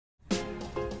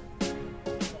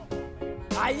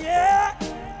Aye,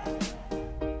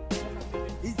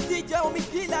 it's DJ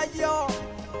Omikila, yo.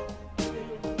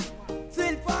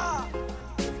 Silva,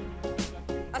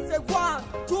 I say 1,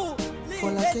 2, 3,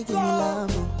 let's go.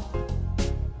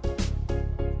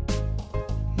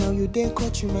 Now you dare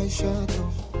cut you my shirt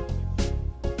off.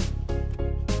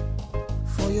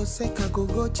 For your sake I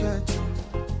go church.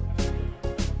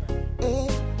 Hey,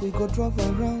 we go drive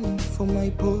around for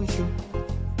my Porsche.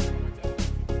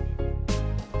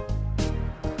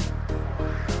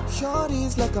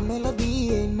 Shorty's like a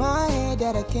melody in my head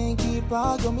that I can't keep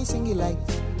out. Got me singing like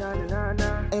na na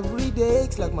na. Every day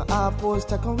it's like my iPod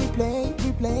stuck on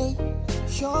replay.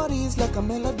 Shorty's like a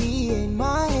melody in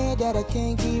my head that I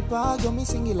can't keep out. Got me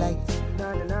singing like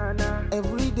na na na.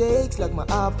 Every day it's like my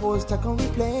iPod stuck on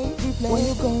replay. Why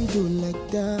you gonna do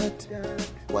like that?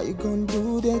 Why you gonna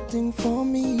do that thing for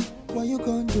me? Why you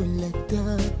gonna do like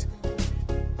that?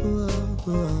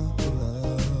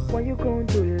 Why you gonna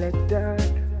do like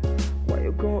that? Why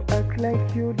you gon' act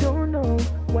like you don't know?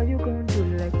 Why you gon' do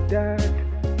like that?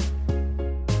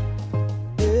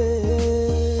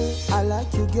 Yeah, I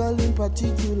like you, girl, in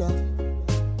particular.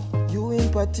 You in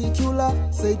particular.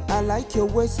 Said I like your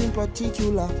waist in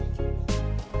particular.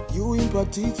 You in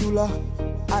particular.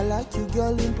 I like you,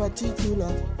 girl, in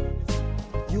particular.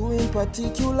 You in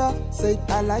particular. Said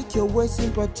I like your waist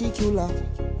in particular.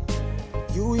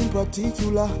 You in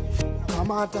particular.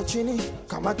 Kamata chini,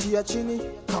 kamatia chini,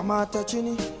 kamata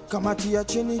chini, kamatia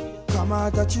chini,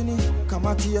 kamata chini,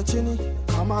 kamatia chini,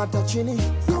 kamata chini,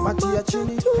 kamatia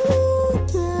chini.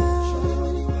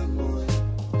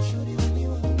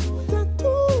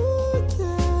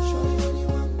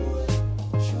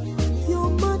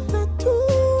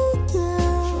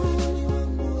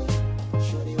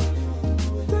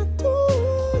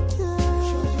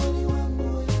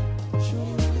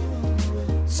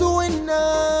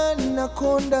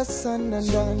 Nakonda sana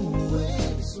ndani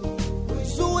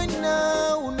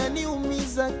Zuena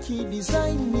unaniumiza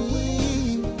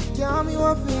kidesigni Tell me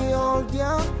what feel,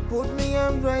 yeah. Put me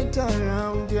arms right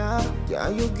around, yeah. Yeah,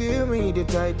 you give me the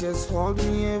tightest hold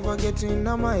me ever get in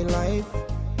my life.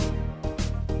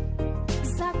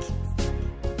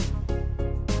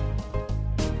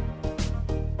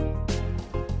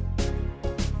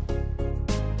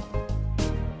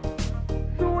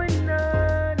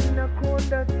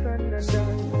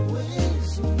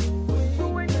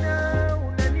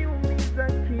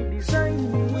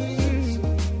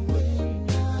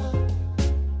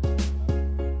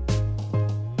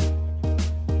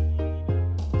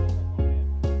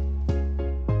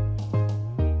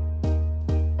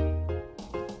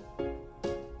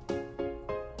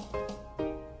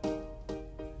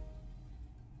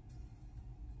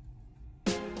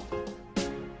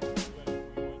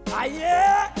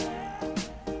 Aye,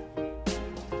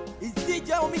 it's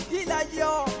DJ Omikila,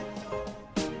 yo.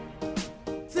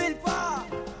 Silva,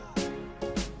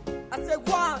 I say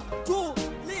 1, 2,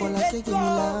 3, let's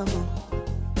go.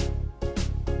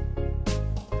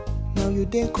 Now you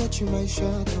dare cut you my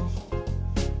shirt off.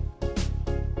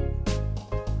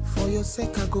 For your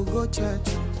sake I go church.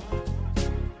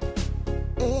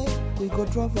 Hey, we go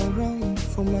drive around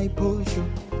for my Porsche.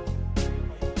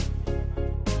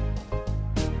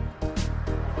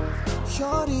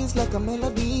 Shorty's like a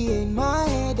melody in my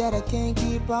head that I can't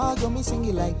keep out. Got me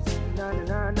singing like na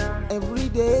na na. Every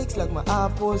day it's like my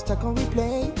iPod stuck on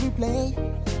replay.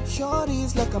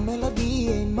 Shorty's like a melody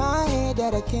in my head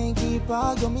that I can't keep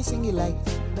out. Got me singing like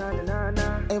na na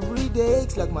na. Every day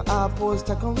it's like my iPod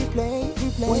stuck on replay.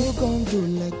 Why you gonna do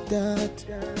like that?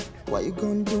 Why you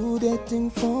gonna do that thing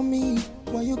for me?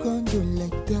 Why you gonna do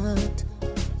like that?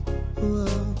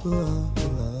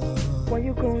 Why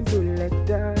you gonna do like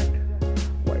that?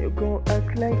 Why you gon'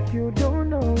 act like you don't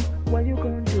know? Why you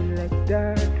gon' do like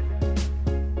that?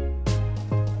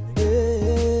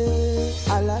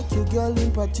 Yeah, I like you, girl,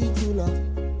 in particular.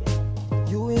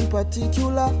 You in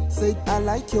particular. Said I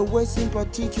like your waist in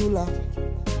particular.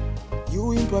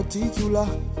 You in particular.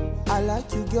 I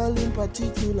like you, girl, in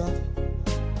particular.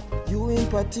 You in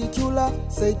particular.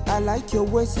 Said I like your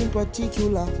waist in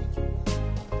particular.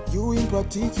 You in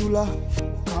particular.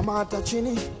 Kamata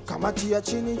chini, kamatia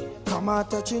chini,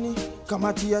 kamata chini,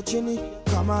 kamatia chini,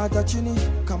 kamata chini,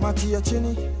 kamatia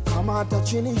chini, kamata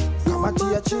chini,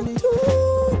 kamatia chini.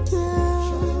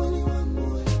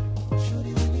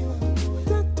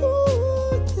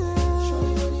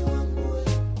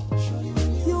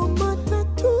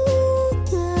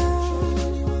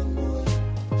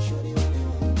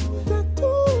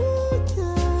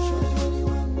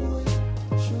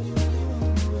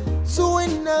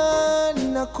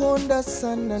 Nakonda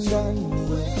sana ndani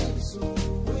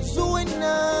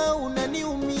Zuena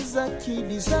unaniumiza key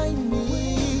design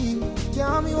me.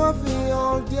 Yeah, me want feel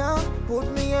all yeah.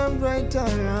 Put me hand right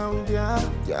around yeah.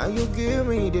 Yeah, you give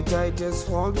me the tightest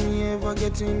hold me ever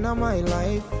get in my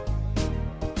life.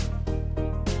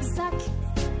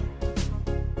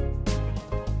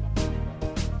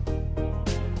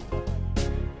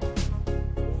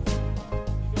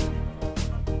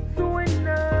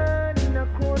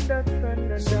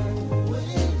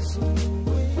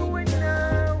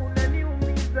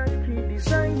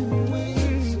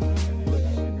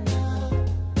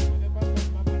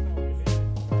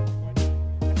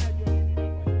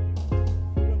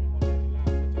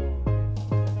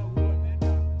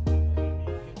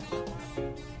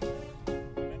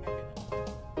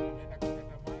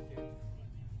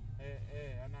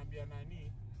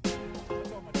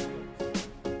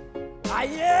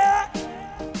 Aye,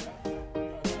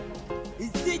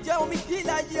 it's DJ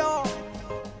Omikila yo.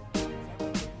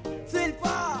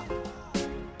 Silva,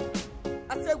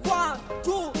 I say 1,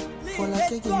 2, 3,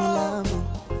 let's go.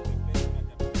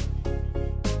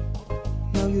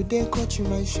 Now you dare catch you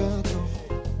my shadow.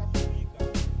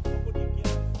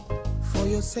 For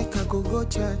your sake I go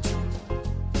church.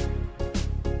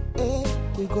 Hey,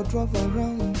 we go drive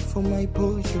around for my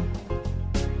Porsche.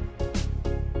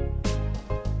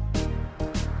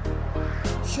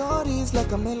 Shorty's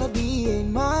like a melody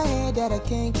in my head that I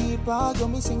can't keep out. Got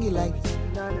me singing like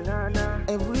na na na.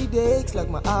 Every day it's like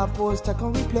my iPod stuck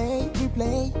on replay.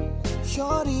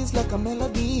 Shorty's like a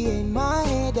melody in my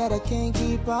head that I can't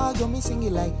keep out. Got me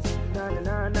singing like na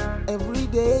na na. Every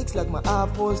day it's like my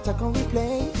iPod stuck on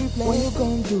replay. Why you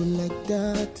gonna do like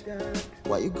that?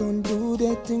 Why you gonna do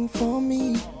that thing for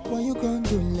me? Why you gonna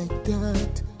do like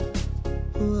that?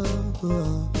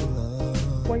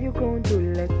 Why you gonna do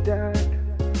like that?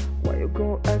 Why you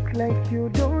gon' act like you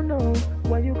don't know?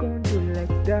 Why you gon' do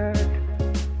like that?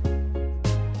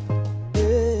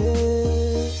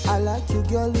 Hey, I like you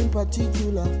girl in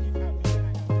particular.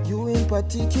 You in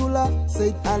particular.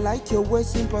 Said I like your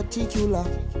waist in particular.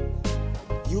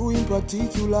 You in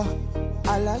particular.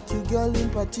 I like you girl in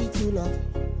particular.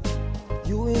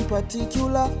 You in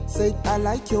particular. Said I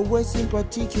like your waist in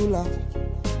particular.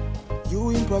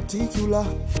 You in particular.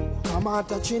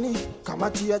 Kamata chini,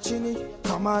 kamatia chini,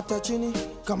 kamata chini,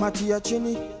 kamatia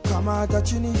chini, kamata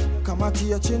chini,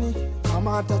 kamatia chini,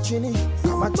 kamata chini,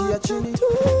 kamatia chini.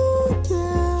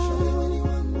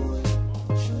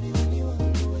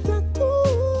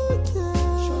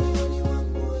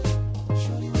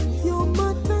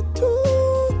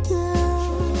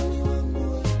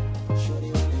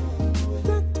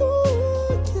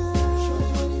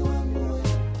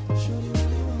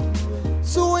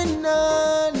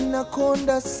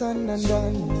 Konda sana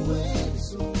ndani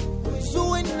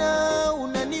Zuena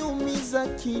unaniumiza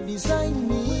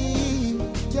kidesigni.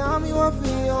 Yeah, me want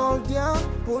feel all yeah.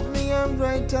 Put me hand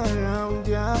right around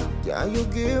yeah. Yeah, you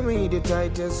give me the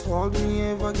tightest hold me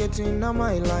ever get in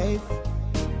my life.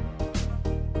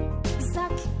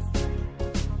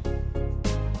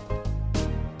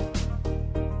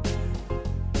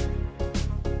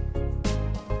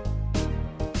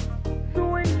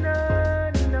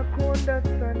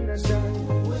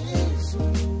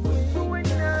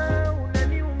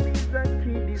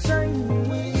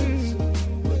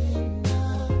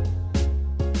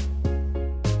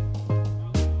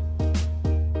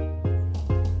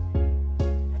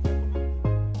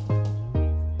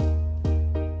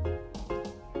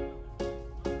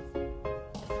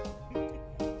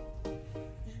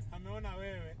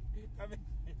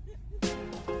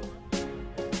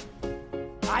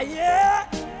 Aye,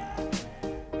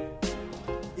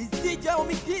 it's DJ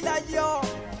Omikila yo.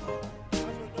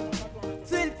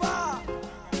 Silva,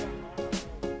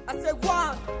 I say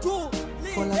 1, 2,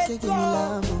 3, let's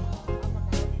go.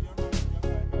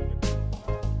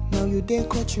 Now you dare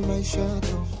catch you my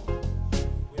shadow.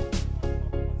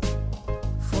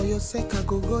 For your sake I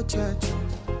go church.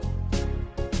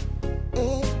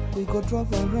 Hey, we go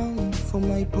drive around for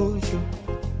my Porsche.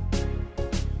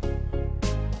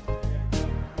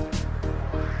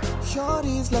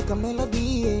 Shorty's like a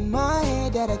melody in my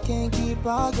head that I can't keep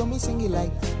out. Got me singing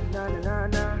like na na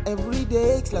na. Every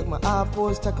day it's like my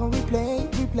iPod stuck on replay.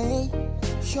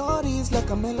 Shorty's like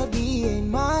a melody in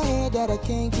my head that I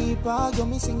can't keep out. Got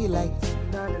me singing like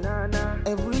na na na.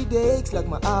 Every day it's like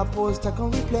my iPod stuck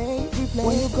on replay.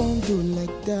 Why you gonna do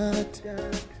like that?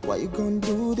 Why you gonna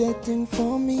do that thing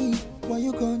for me? Why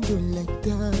you gonna do like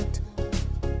that?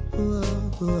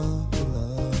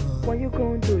 Why you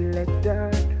gonna do like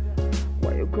that?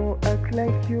 Why you gon' act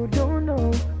like you don't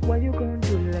know? Why you gon'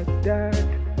 do like that?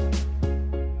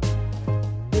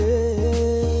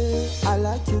 Hey, I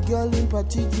like you girl in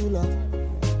particular.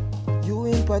 You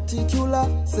in particular,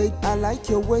 said I like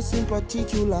your waist in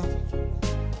particular.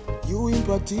 You in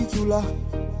particular,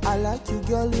 I like you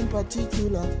girl in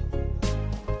particular.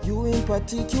 You in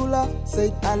particular,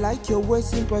 said I like your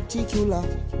waist in particular.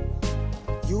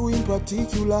 You in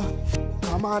particular.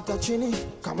 Kamata chini,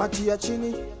 kamatia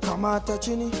chini, kamata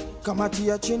chini,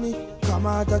 kamatia chini,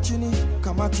 kamata chini,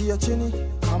 kamatia chini,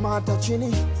 kamata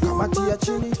chini, kamatia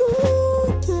chini.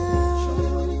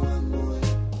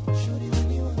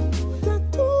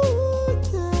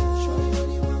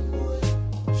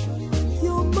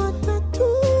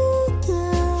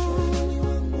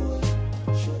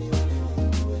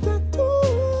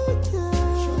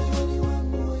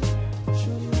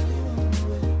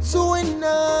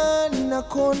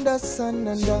 Nakonda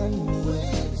sana ndani,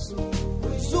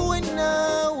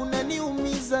 Zuena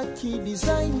unaniumiza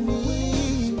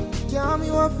kidesigni. Tell me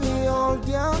what feel,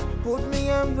 yeah. Put me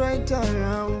arms right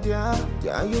around, yeah.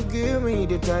 Yeah, you give me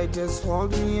the tightest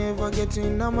hold me ever get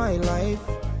in my life.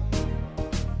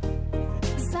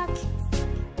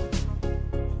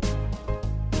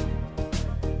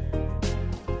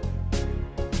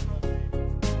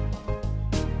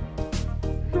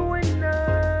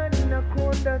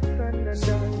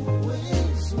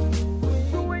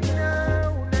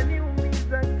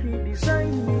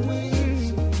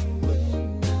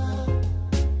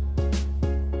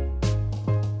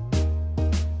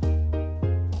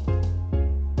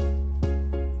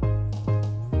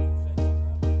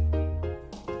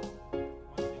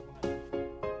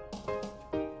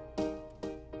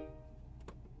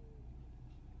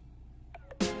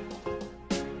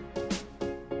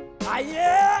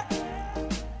 Aye,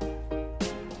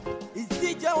 it's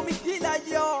DJ Omikila,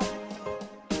 yo.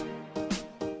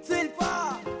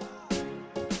 Silva,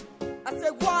 I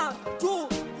say 1, 2,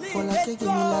 3, let's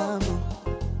go.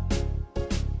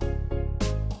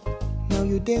 Now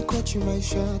you dare catch my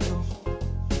shadow.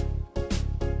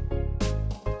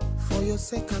 For your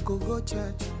sake I go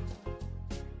church.